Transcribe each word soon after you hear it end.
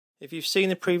If you've seen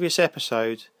the previous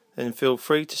episode, then feel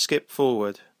free to skip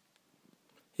forward.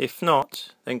 If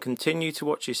not, then continue to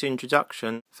watch this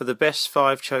introduction for the best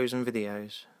 5 chosen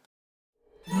videos.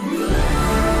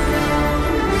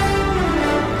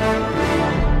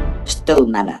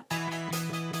 Stomanner.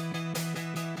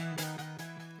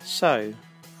 So,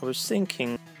 I was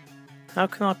thinking, how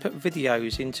can I put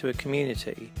videos into a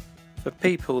community for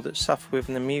people that suffer with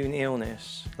an immune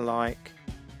illness like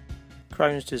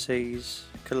Crohn's disease,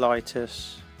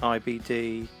 colitis,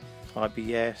 IBD,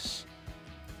 IBS,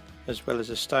 as well as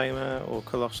a stoma or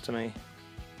colostomy.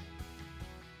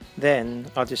 Then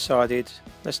I decided,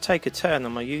 let's take a turn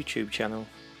on my YouTube channel.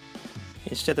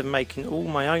 Instead of making all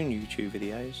my own YouTube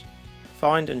videos,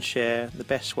 find and share the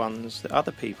best ones that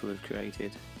other people have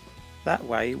created. That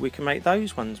way we can make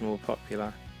those ones more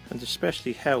popular and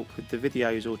especially help with the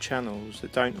videos or channels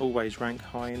that don't always rank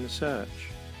high in the search.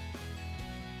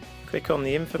 Click on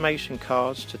the information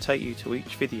cards to take you to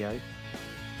each video,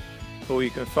 or you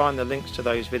can find the links to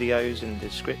those videos in the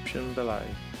description below.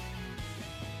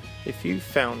 If you've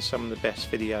found some of the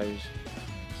best videos,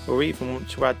 or even want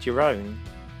to add your own,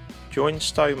 join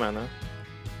Stomanner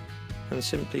and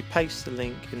simply paste the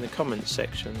link in the comments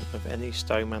section of any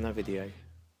Stomanner video.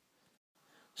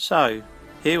 So,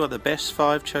 here are the best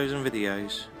 5 chosen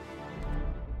videos.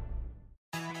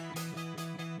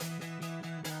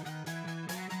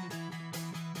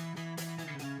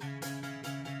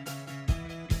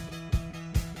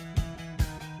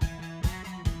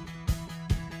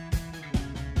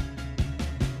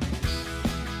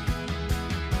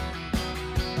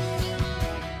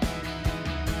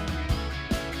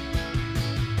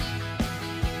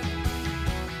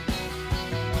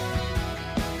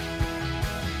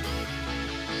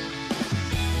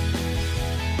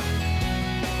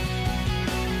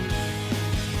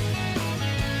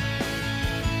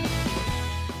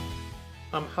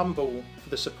 I'm humble for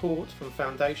the support from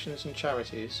foundations and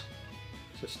charities,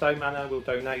 so Stomanner will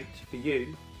donate for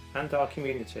you and our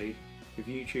community with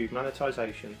YouTube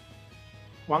monetisation.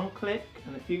 One click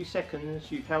and a few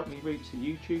seconds, you've helped me reach the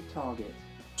YouTube target.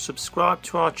 Subscribe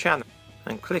to our channel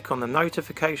and click on the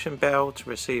notification bell to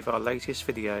receive our latest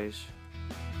videos.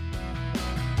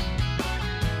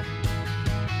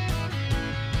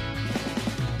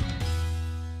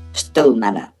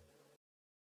 Stomanner.